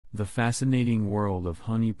The fascinating world of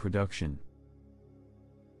honey production.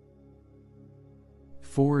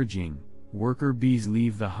 Foraging. Worker bees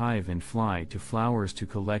leave the hive and fly to flowers to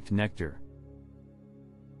collect nectar.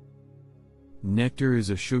 Nectar is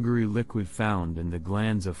a sugary liquid found in the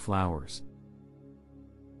glands of flowers.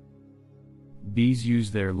 Bees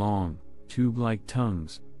use their long, tube-like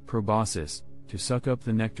tongues, proboscis, to suck up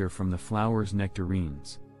the nectar from the flower's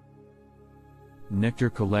nectarines. Nectar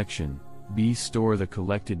collection. Bees store the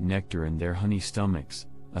collected nectar in their honey stomachs,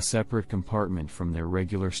 a separate compartment from their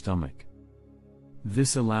regular stomach.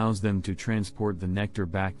 This allows them to transport the nectar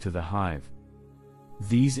back to the hive.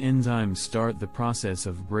 These enzymes start the process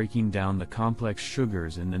of breaking down the complex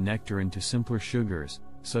sugars in the nectar into simpler sugars,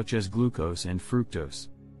 such as glucose and fructose.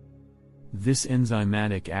 This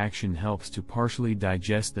enzymatic action helps to partially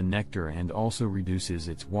digest the nectar and also reduces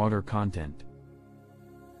its water content.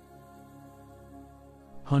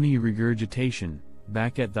 Honey regurgitation.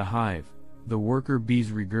 Back at the hive, the worker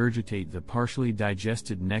bees regurgitate the partially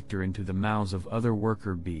digested nectar into the mouths of other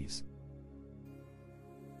worker bees.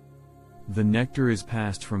 The nectar is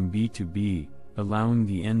passed from bee to bee, allowing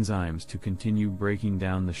the enzymes to continue breaking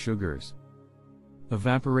down the sugars.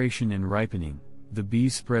 Evaporation and ripening. The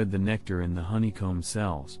bees spread the nectar in the honeycomb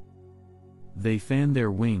cells. They fan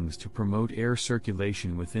their wings to promote air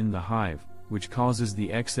circulation within the hive, which causes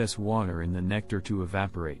the excess water in the nectar to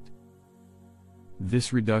evaporate.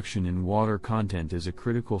 This reduction in water content is a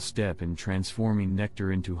critical step in transforming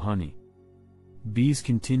nectar into honey. Bees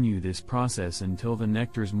continue this process until the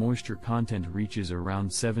nectar's moisture content reaches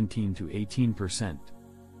around 17 to 18%.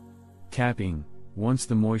 Capping. Once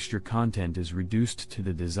the moisture content is reduced to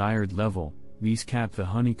the desired level, bees cap the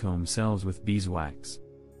honeycomb cells with beeswax.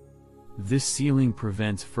 This sealing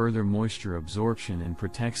prevents further moisture absorption and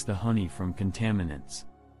protects the honey from contaminants.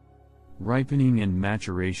 Ripening and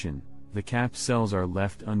maturation. The capped cells are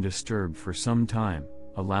left undisturbed for some time,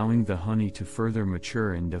 allowing the honey to further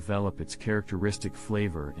mature and develop its characteristic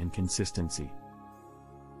flavor and consistency.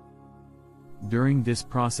 During this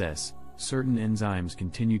process, certain enzymes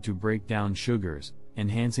continue to break down sugars,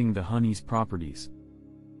 enhancing the honey's properties.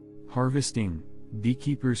 Harvesting.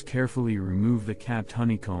 Beekeepers carefully remove the capped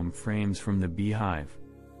honeycomb frames from the beehive.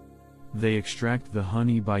 They extract the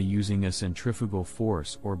honey by using a centrifugal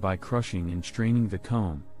force or by crushing and straining the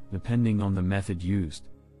comb, depending on the method used.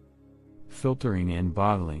 Filtering and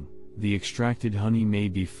bottling. The extracted honey may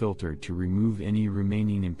be filtered to remove any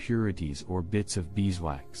remaining impurities or bits of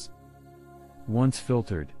beeswax. Once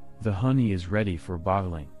filtered, the honey is ready for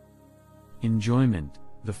bottling. Enjoyment.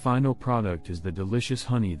 The final product is the delicious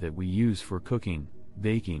honey that we use for cooking,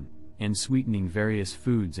 baking, and sweetening various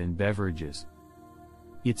foods and beverages.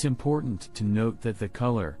 It's important to note that the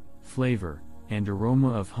color, flavor, and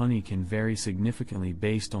aroma of honey can vary significantly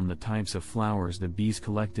based on the types of flowers the bees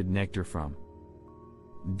collected nectar from.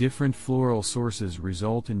 Different floral sources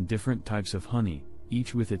result in different types of honey,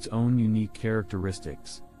 each with its own unique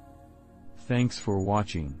characteristics. Thanks for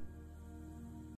watching.